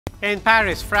In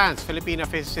Paris, France, Filipina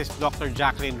physicist Dr.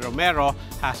 Jacquiline Romero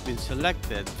has been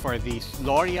selected for the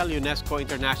L'Oreal UNESCO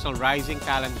International Rising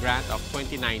Talent Grant of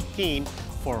 2019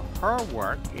 for her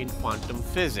work in quantum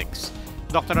physics.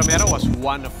 Dr. Romero was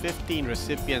one of 15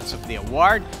 recipients of the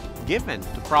award, given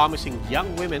to promising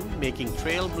young women making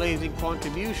trailblazing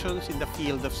contributions in the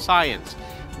field of science.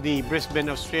 The Brisbane,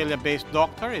 Australia-based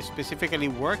doctor is specifically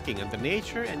working on the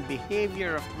nature and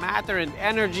behavior of matter and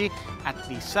energy at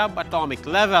the subatomic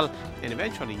level and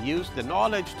eventually use the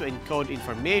knowledge to encode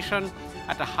information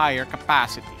at a higher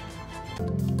capacity.